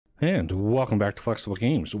And welcome back to Flexible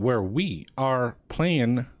Games, where we are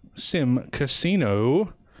playing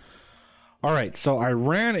SimCasino. All right, so I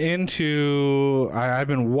ran into... I've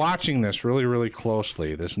been watching this really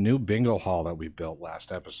closely, this new bingo hall that we built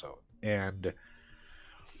last episode. And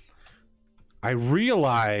I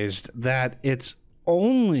realized that it's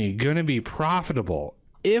only going to be profitable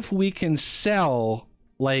if we can sell,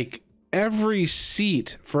 like, every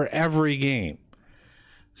seat for every game.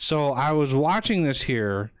 So I was watching this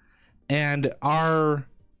here... And our,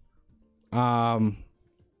 let's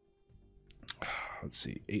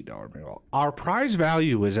see, $8 bingo. Our prize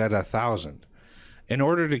value is at 1,000 in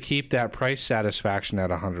order to keep that price satisfaction at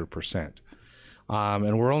 100%.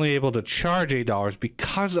 And we're only able to charge $8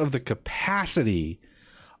 because of the capacity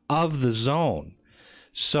of the zone.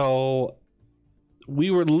 So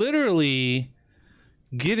we were literally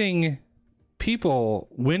getting people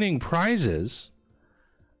winning prizes,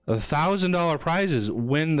 $1,000 prizes,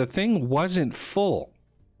 when the thing wasn't full,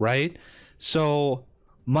 right? So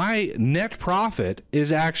my net profit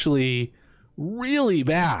is actually really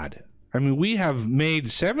bad. I mean, we have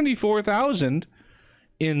made 74,000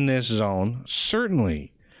 in this zone,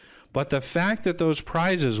 certainly, but the fact that those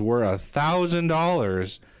prizes were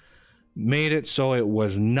 $1,000 made it so it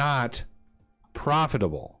was not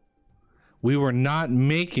profitable. We were not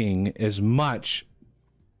making as much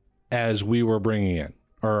as we were bringing in.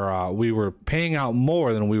 Or we were paying out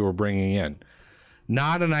more than we were bringing in.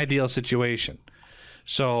 Not an ideal situation.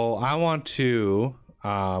 So I want to...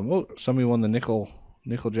 oh, somebody won the nickel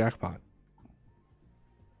jackpot.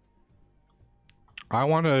 I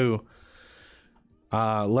want to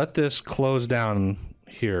let this close down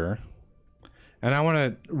here. And I want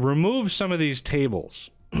to remove some of these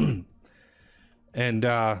tables. And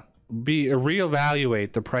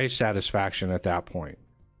reevaluate the price satisfaction at that point.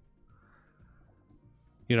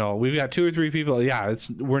 You know, we've got 2 or 3 people. Yeah,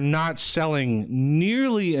 we're not selling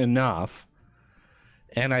nearly enough,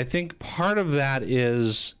 and I think part of that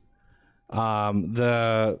is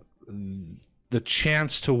the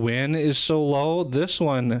chance to win is so low. This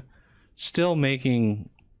one still making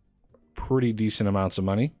pretty decent amounts of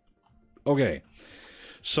money. Okay,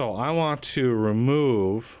 so I want to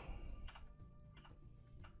remove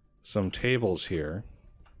some tables here.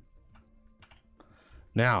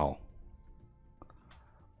 Now,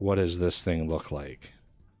 what does this thing look like?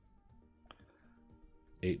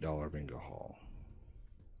 $8 bingo hall.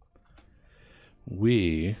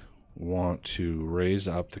 We want to raise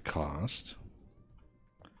up the cost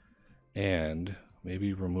and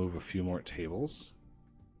maybe remove a few more tables.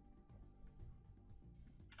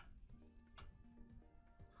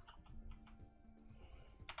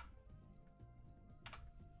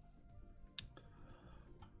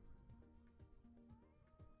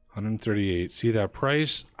 $138. See that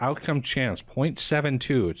price outcome chance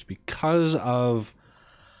 0.72. It's because of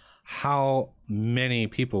how many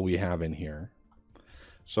people we have in here.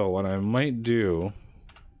 So what I might do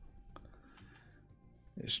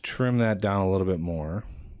is trim that down a little bit more.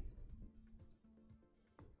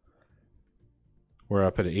 We're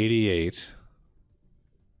up at 88.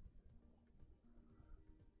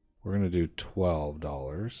 We're going to do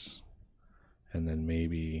 $12 and then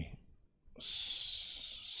maybe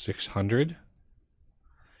 600.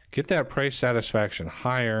 Get that price satisfaction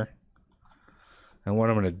higher. And what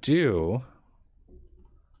I'm going to do,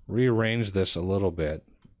 rearrange this a little bit.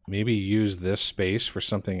 Maybe use this space for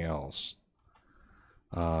something else.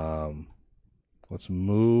 Let's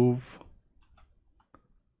move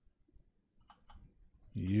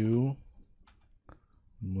you,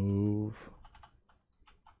 move.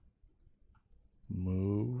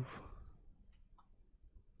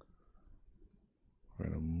 We're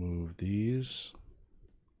going to move these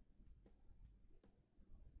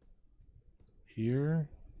here.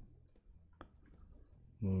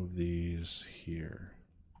 Move these here.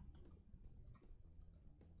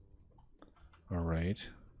 All right.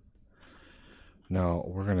 Now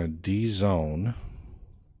we're going to de-zone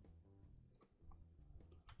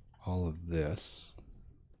all of this.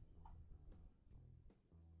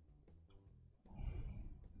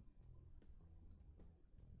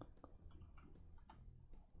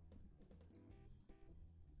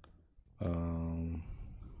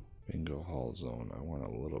 Bingo hall zone. I want a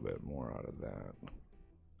little bit more out of that.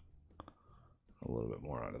 A little bit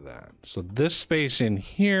more out of that. So this space in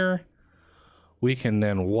here, we can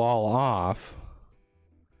then wall off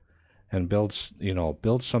and build, you know,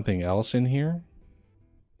 build something else in here.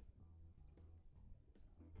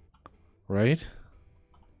 Right?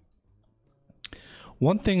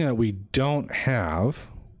 One thing that we don't have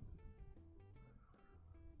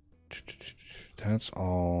that's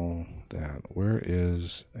all that. Where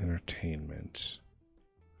is entertainment?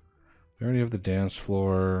 We already have the dance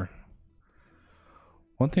floor.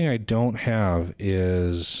 One thing I don't have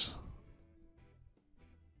is,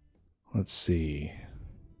 let's see,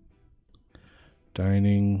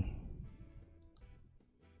 dining.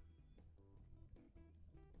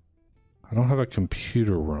 I don't have a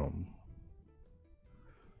computer room.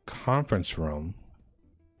 Conference room.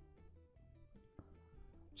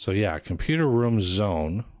 So yeah, computer room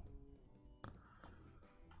zone.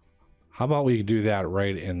 How about we do that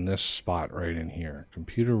right in this spot right in here?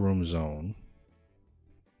 Computer room zone.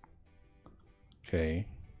 Okay.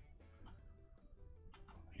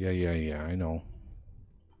 Yeah, I know.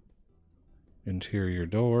 Interior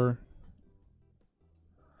door.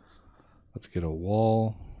 Let's get a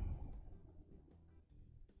wall.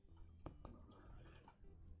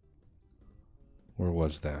 Where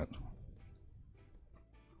was that?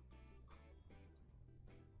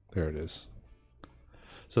 There it is.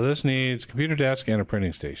 So this needs computer desk and a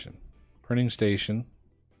printing station. Printing station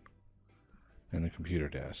and a computer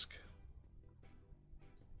desk.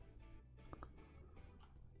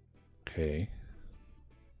 Okay.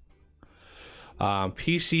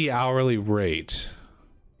 PC hourly rate.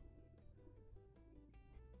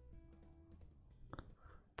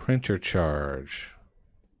 Printer charge.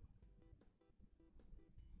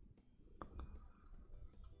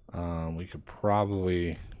 We could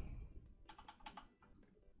probably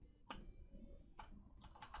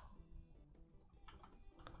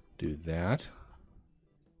do that.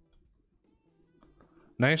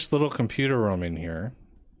 Nice little computer room in here.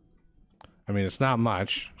 I mean, it's not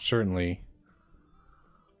much, certainly.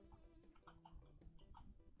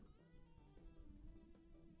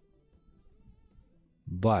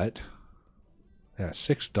 But, yeah,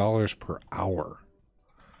 $6 per hour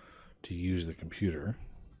to use the computer.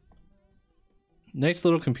 Nice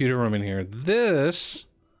little computer room in here. This,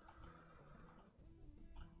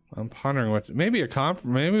 I'm pondering what, maybe we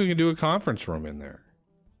can do a conference room in there.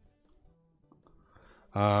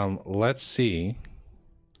 Let's see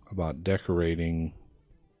about decorating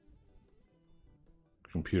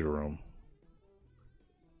computer room.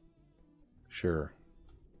 Sure.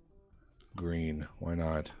 Green, why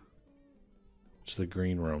not? It's the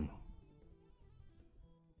green room.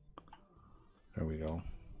 There we go.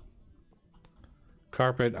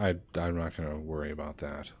 Carpet, I'm not going to worry about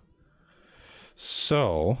that.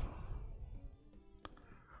 So,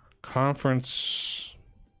 conference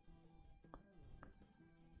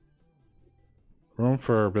room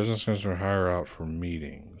for business to hire out for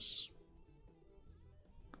meetings.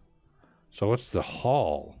 So what's the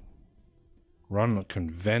hall? Run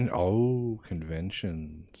conventions.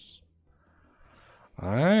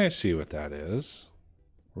 I see what that is.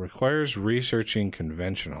 Requires researching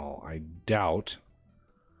convention hall. I doubt.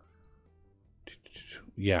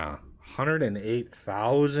 Yeah,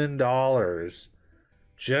 $108,000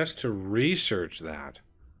 just to research that.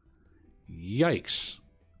 Yikes.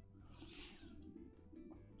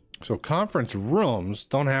 So conference rooms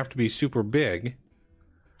don't have to be super big.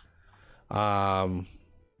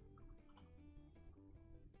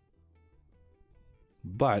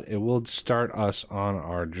 But it will start us on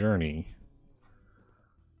our journey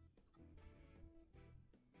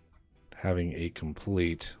having a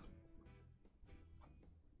complete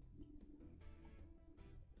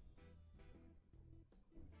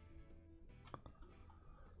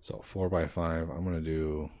so 4x5. I'm gonna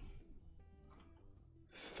do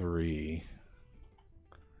 3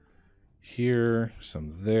 here,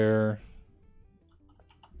 some there.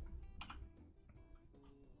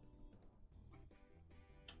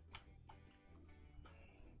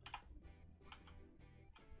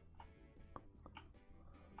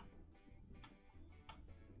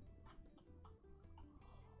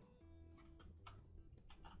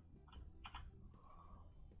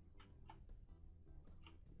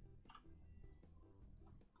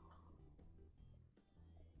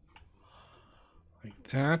 Like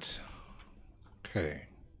that. Okay.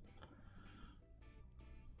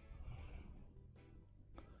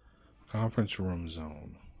 Conference room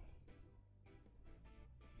zone.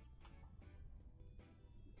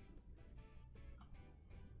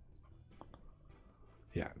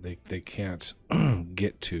 Yeah, they can't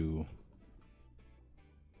get to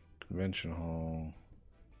convention hall,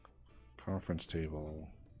 conference table.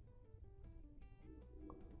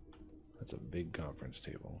 That's a big conference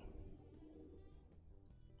table.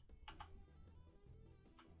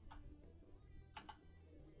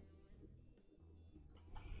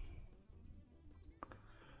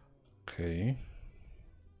 Okay.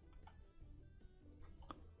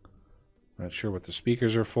 Not sure what the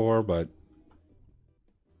speakers are for, but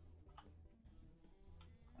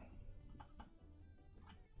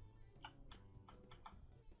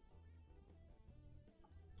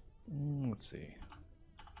let's see.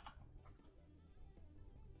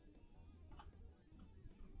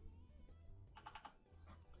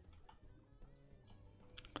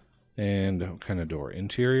 And what kind of door?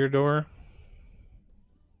 Interior door?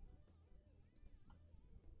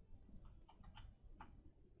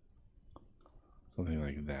 Something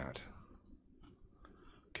like that.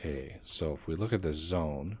 Okay, so if we look at the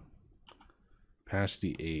zone,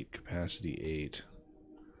 capacity 8,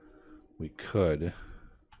 we could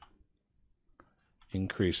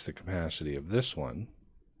increase the capacity of this one.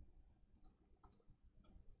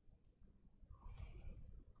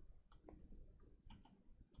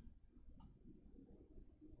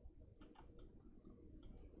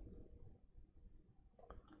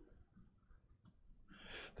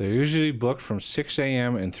 They're usually booked from 6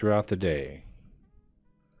 a.m. and throughout the day.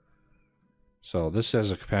 So this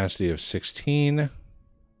has a capacity of 16.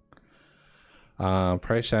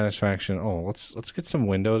 Price satisfaction. Oh, let's get some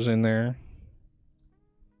windows in there.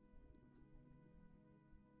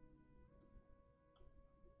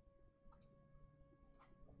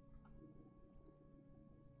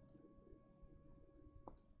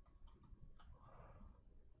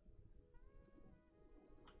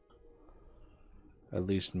 At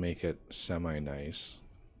least make it semi-nice.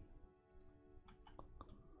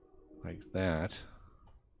 Like that.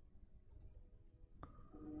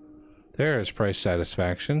 There is price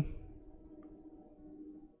satisfaction.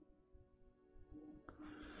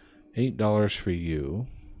 $8 for you.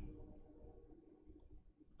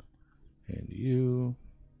 And you.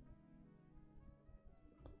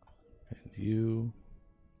 And you.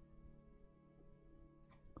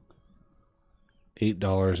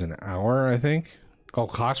 $8 an hour, I think. Oh,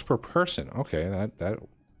 cost per person. Okay,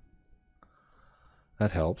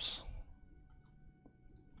 that helps.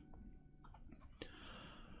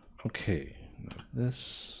 Okay, now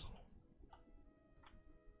this.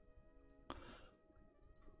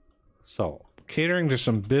 So, catering to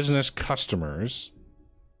some business customers.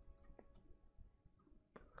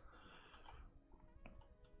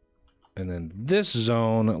 And then this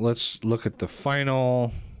zone, let's look at the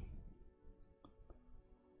final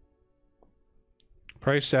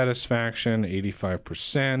price satisfaction,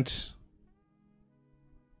 85%.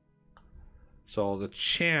 So the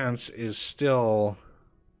chance is still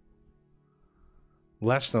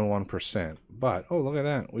less than 1%. But, oh, look at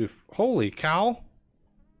that. Holy cow.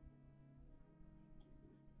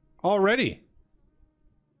 Already.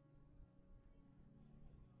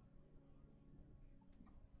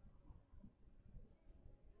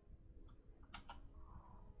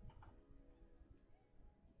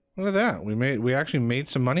 Look at that. We actually made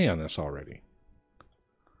some money on this already.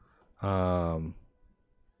 Cost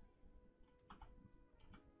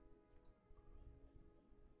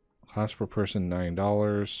per person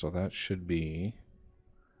 $9, so that should be.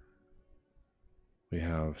 We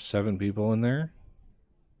have 7 people in there.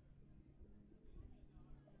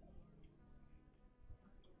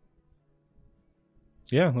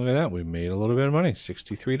 Yeah, look at that. We made a little bit of money.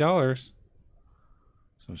 $63.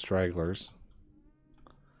 Some stragglers.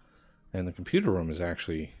 And the computer room is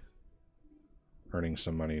actually earning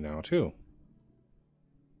some money now, too.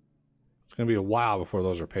 It's going to be a while before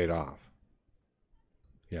those are paid off.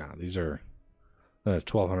 Yeah, these are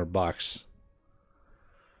 $1,200.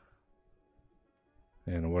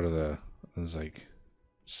 And what are the... It's like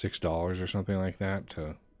 $6 or something like that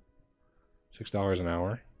to $6 an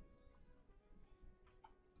hour.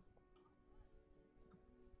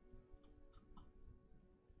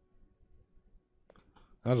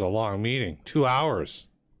 That was a long meeting. 2 hours.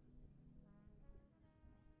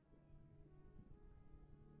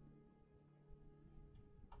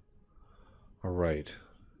 All right.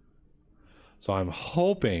 So I'm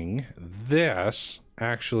hoping this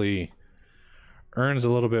actually earns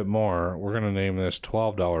a little bit more. We're going to name this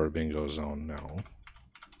 $12 bingo zone now.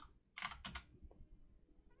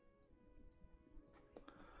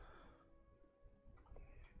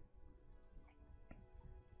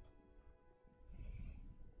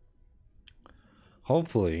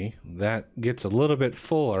 Hopefully that gets a little bit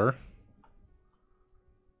fuller.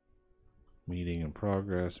 Meeting in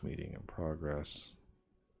progress, meeting in progress.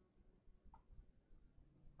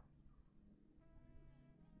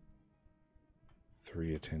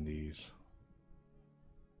 Three attendees.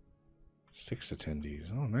 6 attendees.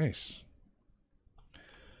 Oh, nice.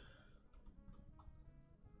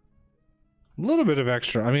 A little bit of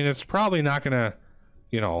extra. I mean, it's probably not going to,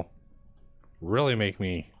 you know, really make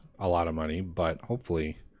me a lot of money, but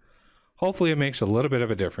hopefully it makes a little bit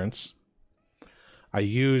of a difference. I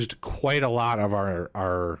used quite a lot of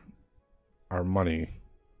our money.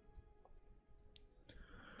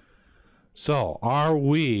 So, are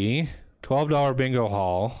we $12 bingo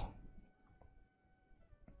hall.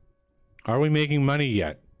 Are we making money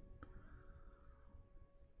yet?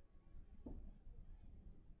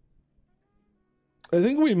 I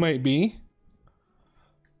think we might be.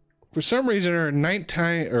 For some reason, our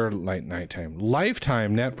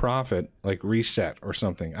lifetime net profit like reset or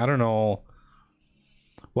something. I don't know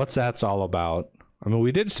what that's all about. I mean,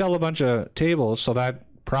 we did sell a bunch of tables, so that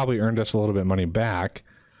probably earned us a little bit of money back.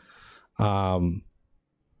 But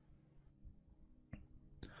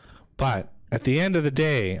at the end of the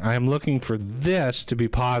day, I am looking for this to be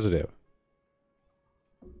positive.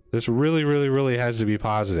 This really, really, really has to be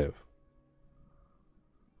positive.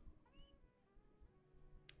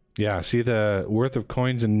 Yeah, see the worth of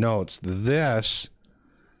coins and notes. This,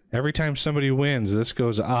 every time somebody wins, this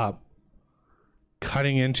goes up,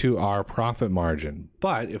 cutting into our profit margin.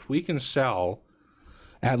 But if we can sell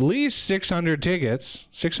at least 600 tickets,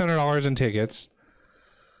 $600 in tickets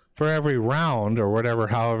for every round or whatever,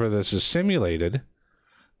 however this is simulated,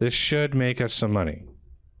 this should make us some money.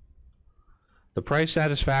 The price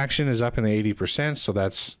satisfaction is up in the 80%, so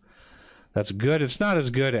that's good. It's not as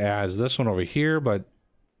good as this one over here, but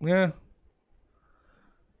yeah,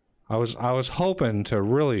 I was hoping to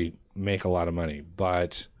really make a lot of money,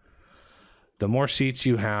 but the more seats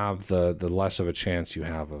you have, the less of a chance you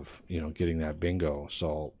have of, you know, getting that bingo.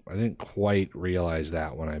 So I didn't quite realize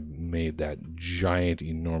that when I made that giant,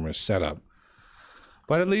 enormous setup.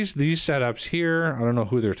 But at least these setups here, I don't know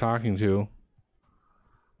who they're talking to.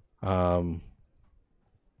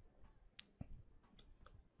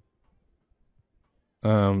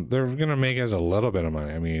 They're gonna make us a little bit of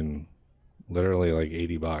money. I mean, literally like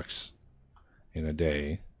 $80 in a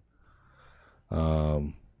day.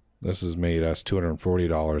 This has made us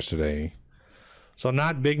 $240 today. So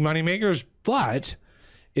not big money makers, but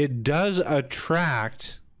it does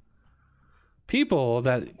attract people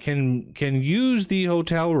that can use the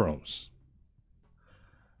hotel rooms.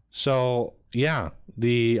 So yeah,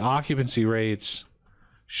 the occupancy rates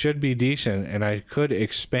should be decent, and I could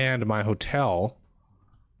expand my hotel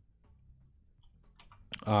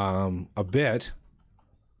a bit.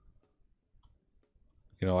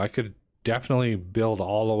 You know, I could definitely build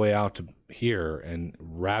all the way out to here and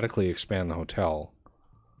radically expand the hotel.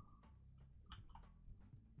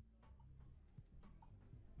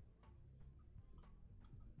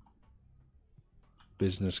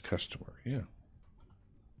 Business customer, yeah,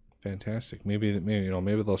 fantastic. Maybe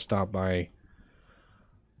they'll stop by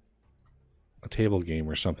a table game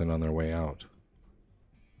or something on their way out.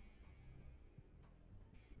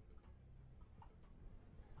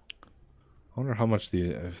 I wonder how much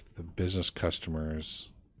if the business customers.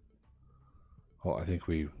 Oh, I think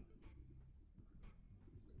we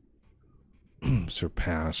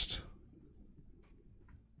surpassed.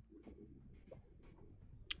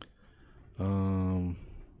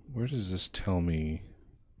 Where does this tell me?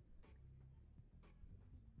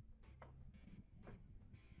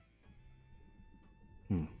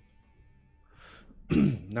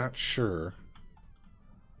 Not sure.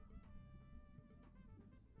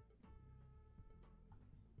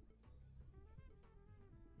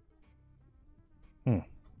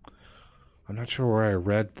 I'm not sure where I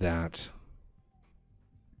read that.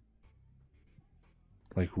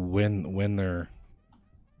 Like when they're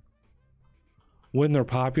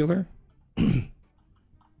popular.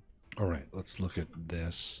 All right, let's look at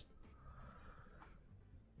this.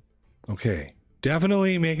 Okay,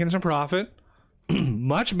 definitely making some profit.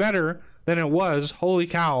 Much better than it was. Holy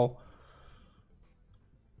cow.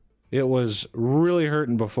 It was really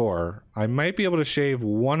hurting before. I might be able to shave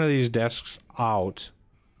one of these desks out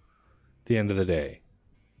at the end of the day.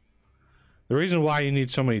 The reason why you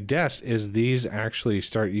need so many desks is these actually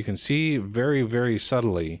start, you can see very, very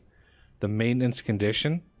subtly the maintenance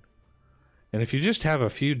condition. And if you just have a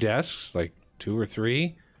few desks, like 2 or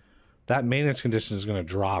 3, that maintenance condition is going to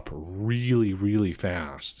drop really, really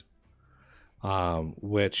fast.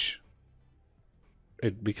 Which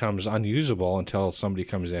it becomes unusable until somebody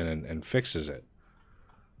comes in and fixes it.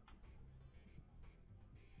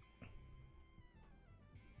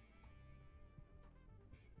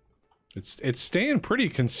 It's staying pretty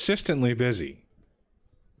consistently busy.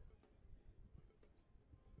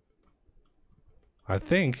 I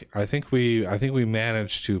think we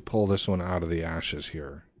managed to pull this one out of the ashes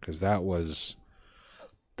here, because that was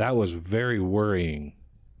very worrying.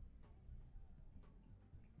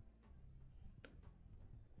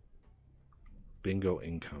 Bingo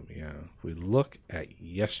income, yeah. If we look at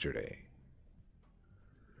yesterday,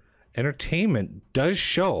 entertainment does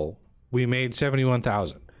show we made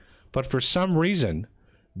 71,000, but for some reason,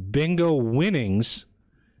 bingo winnings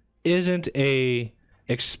isn't a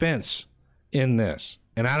expense in this,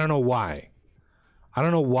 and I don't know why. I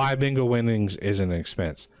don't know why bingo winnings is an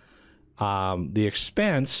expense. The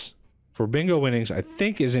expense for bingo winnings, I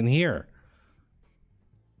think, is in here.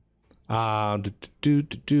 Cash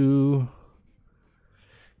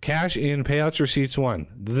in, payouts, receipts 1.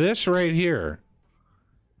 This right here,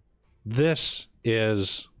 this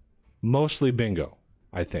is mostly bingo,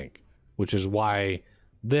 I think, which is why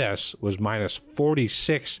this was minus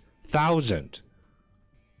 46,000.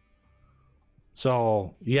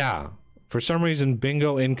 So, yeah, for some reason,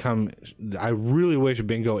 bingo income, I really wish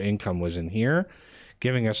bingo income was in here,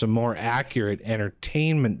 giving us a more accurate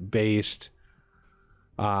entertainment-based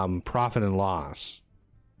profit and loss.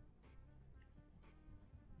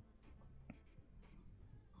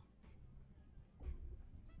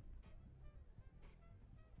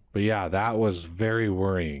 But yeah, that was very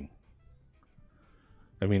worrying.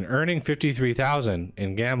 I mean, earning 53,000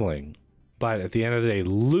 in gambling, but at the end of the day,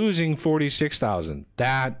 losing 46,000.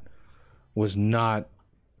 That was not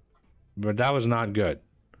good.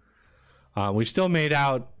 We still made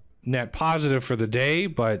out net positive for the day,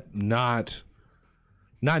 but not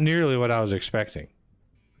nearly what I was expecting.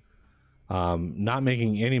 Not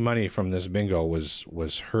making any money from this bingo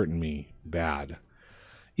was hurting me bad.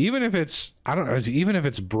 Even if it's even if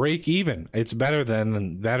it's break even, it's better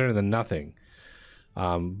than nothing.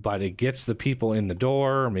 But it gets the people in the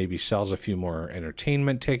door, maybe sells a few more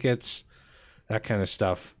entertainment tickets. That kind of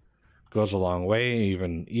stuff goes a long way.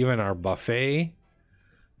 Even our buffet,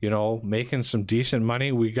 making some decent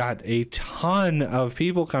money. We got a ton of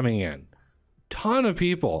people coming in. Ton of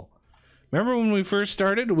people. Remember when we first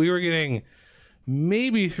started, we were getting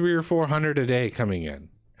maybe 300 or 400 a day coming in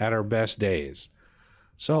at our best days.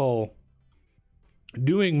 So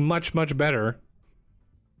doing much, much better.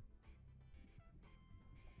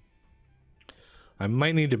 I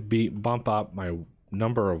might need to bump up my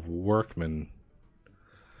number of workmen.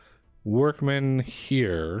 Workmen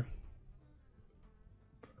here.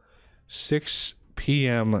 6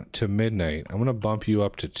 p.m. to midnight. I'm going to bump you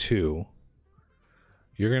up to 2.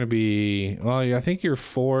 You're going to be... Well, I think your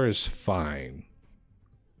 4 is fine.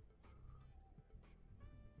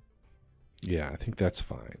 Yeah, I think that's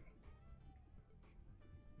fine.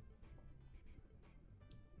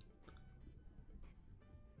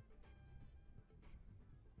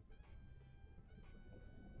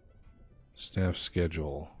 Staff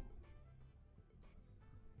schedule.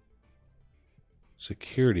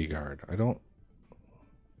 Security guard. I don't...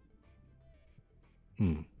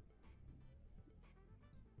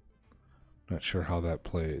 Not sure how that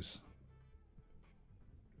plays.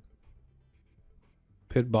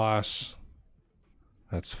 Pit boss.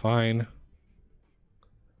 That's fine.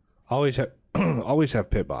 Always have always have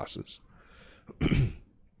pit bosses.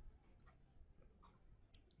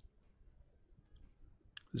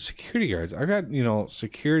 Security guards. I got,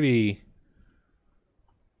 security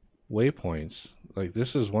waypoints. Like,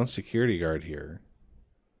 this is one security guard here.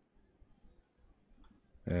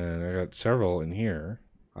 And I got several in here.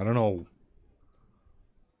 I don't know.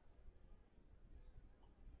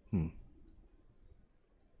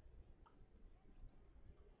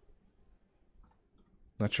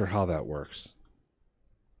 Not sure how that works.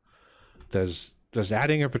 Does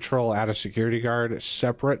adding a patrol add a security guard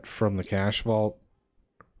separate from the cash vault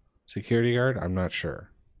security guard? I'm not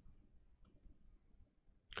sure.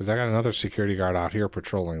 Because I got another security guard out here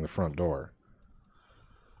patrolling the front door.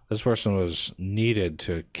 This person was needed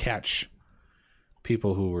to catch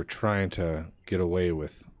people who were trying to get away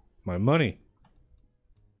with my money.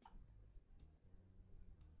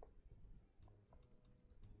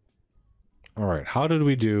 All right, how did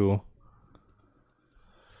we do?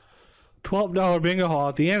 $12 bingo haul.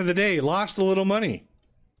 At the end of the day, lost a little money.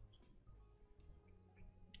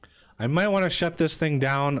 I might want to shut this thing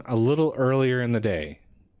down a little earlier in the day.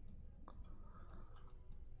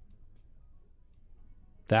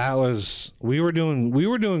 That was we were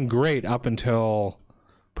doing great up until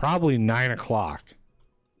probably 9 o'clock.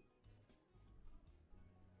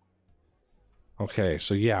 Okay,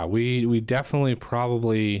 so yeah, we definitely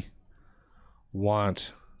probably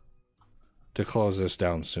want to close this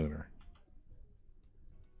down sooner.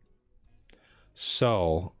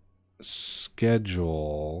 So,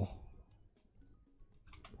 schedule.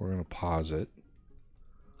 We're going to pause it.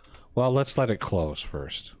 Well, let's let it close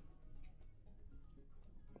first.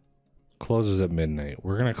 Closes at midnight.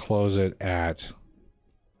 We're going to close it at...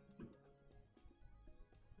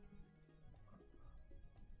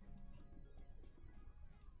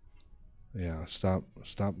 Yeah, stop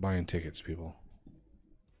buying tickets, people.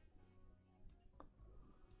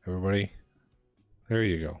 Everybody, there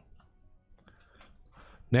you go.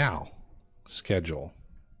 Now, schedule.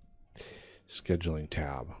 Scheduling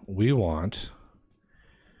tab. We want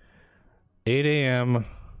 8 a.m.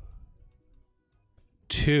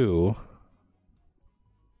 to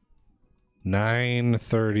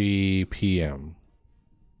 9:30 p.m.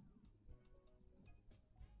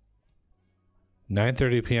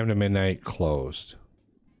 9:30 p.m. to midnight closed.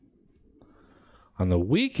 On the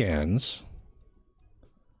weekends,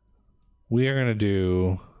 we are going to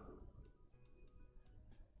do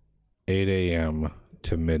 8 a.m.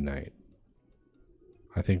 to midnight.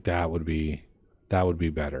 I think that would be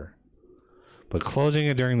better. But closing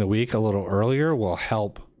it during the week a little earlier will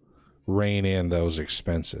help rein in those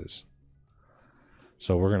expenses.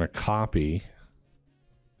 So we're going to copy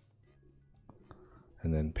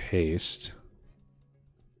and then paste.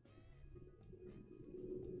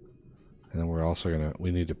 And then we're also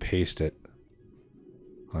we need to paste it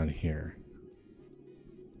on here.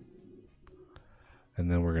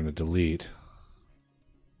 And then we're going to delete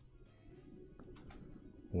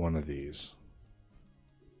one of these.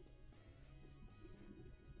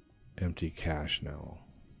 Empty cache now.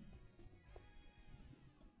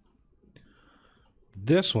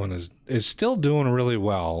 This one is still doing really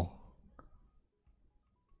well.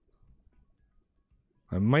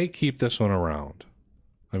 I might keep this one around.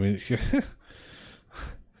 I mean,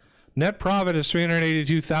 net profit is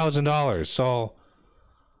 $382,000, so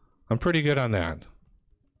I'm pretty good on that.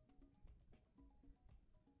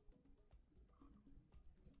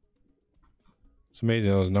 It's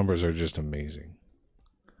amazing. Those numbers are just amazing.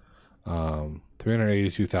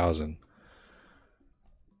 382,000.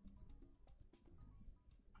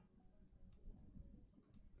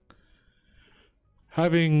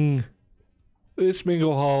 Having this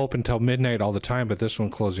bingo hall up until midnight all the time, but this one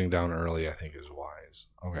closing down early, I think, is wise.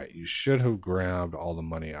 Okay, you should have grabbed all the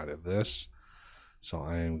money out of this. So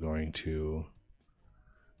I am going to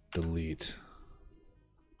delete.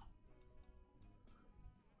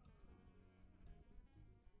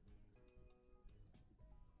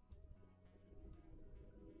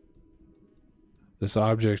 This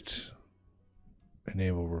object,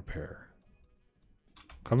 enable repair.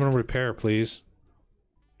 Come and repair, please.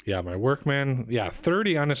 Yeah, my workman. Yeah,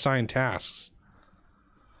 30 unassigned tasks.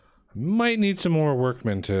 I might need some more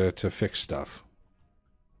workmen to fix stuff.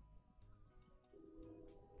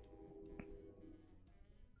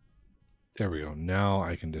 There we go. Now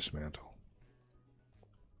I can dismantle.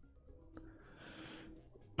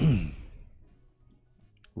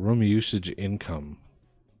 Room usage income.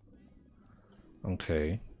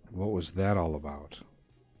 Okay, what was that all about?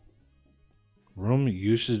 Room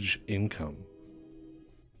usage income.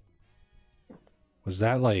 Was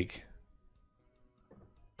that like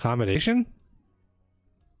accommodation?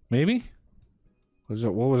 Maybe?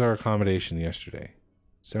 What was our accommodation yesterday?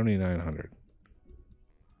 7,900.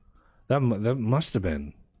 That must have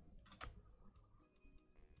been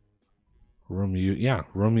room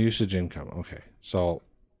usage income. Okay. So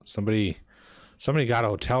somebody got a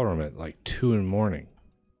hotel room at like 2 in the morning.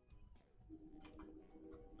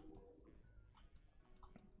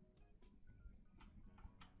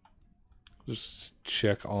 Just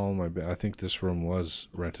check all my... I think this room was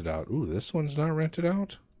rented out. Ooh, this one's not rented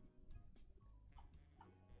out?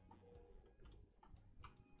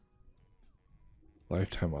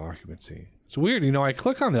 Lifetime occupancy. It's weird, you know, I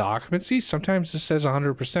click on the occupancy, sometimes it says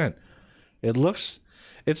 100%.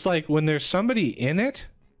 It's like when there's somebody in it.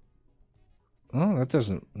 Oh, that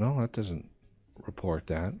doesn't report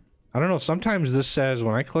that. I don't know, sometimes this says,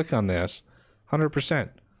 when I click on this, 100%.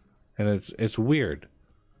 And it's weird.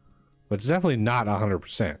 But it's definitely not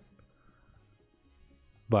 100%.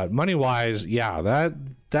 But money-wise, yeah,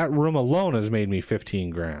 that room alone has made me 15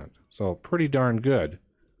 grand. So pretty darn good.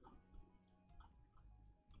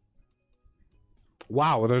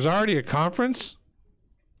 Wow, there's already a conference?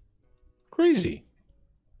 Crazy.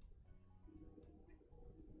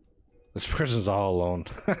 This person's all alone.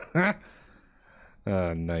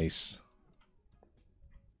 Nice.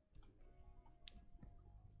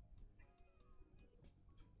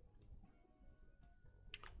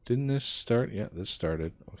 Didn't this start? Yeah, this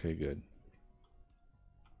started. Okay, good.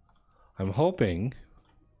 I'm hoping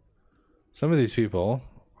some of these people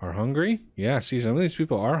are hungry. Yeah, see, some of these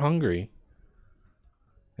people are hungry.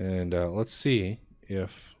 And let's see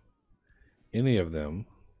if any of them...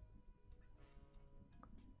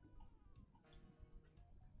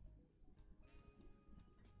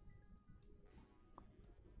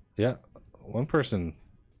 Yeah, one person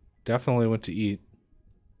definitely went to eat.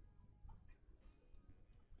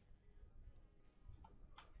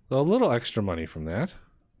 A little extra money from that.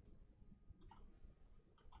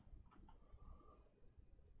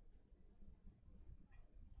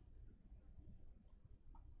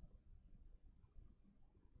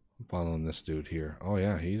 following this dude here. Oh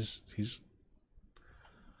yeah, he's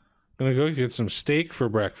gonna go get some steak for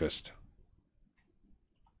breakfast.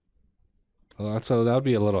 Well, that would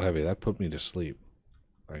be a little heavy. That put me to sleep.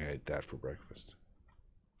 I ate that for breakfast.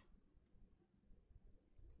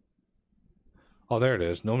 Oh, there it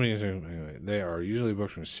is. Nobody is. Anyway, they are usually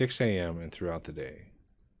booked from 6 a.m. and throughout the day.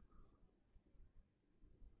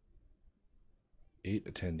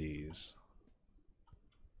 8 attendees.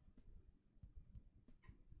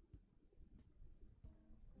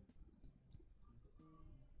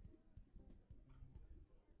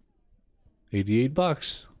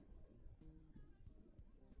 $88.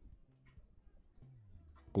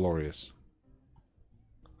 Glorious.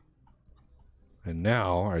 And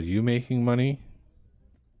now, are you making money?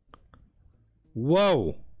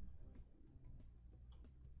 Whoa!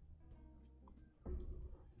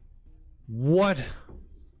 What?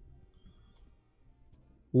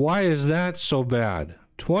 Why is that so bad?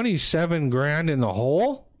 27 grand in the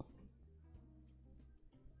hole?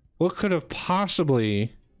 What could have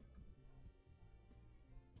possibly...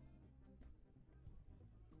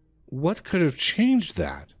 What could have changed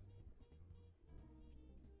that?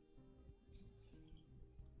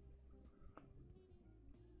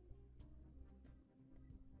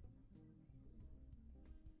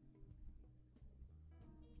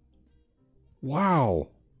 Wow.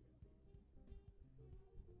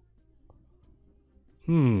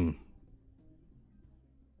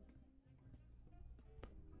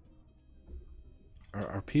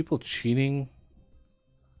 Are people cheating?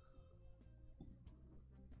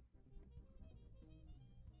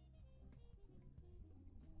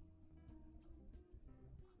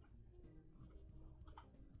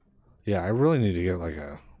 Yeah, I really need to get like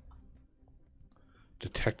a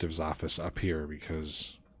detective's office up here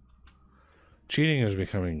because cheating is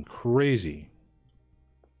becoming crazy.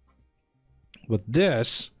 But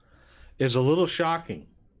this is a little shocking.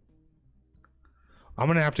 I'm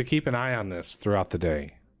going to have to keep an eye on this throughout the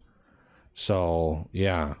day. So,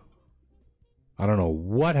 yeah. I don't know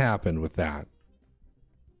what happened with that.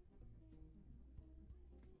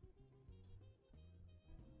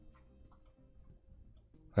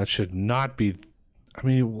 That should not be... I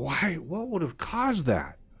mean, why? What would have caused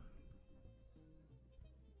that?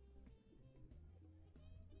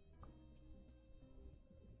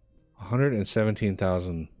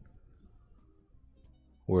 $117,000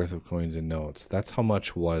 worth of coins and notes. That's how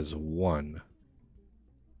much was one.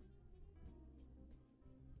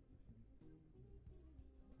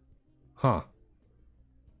 Huh.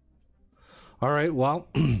 All right, well,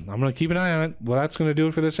 I'm going to keep an eye on it. Well, that's going to do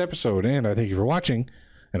it for this episode, and I thank you for watching,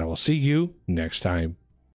 and I will see you next time.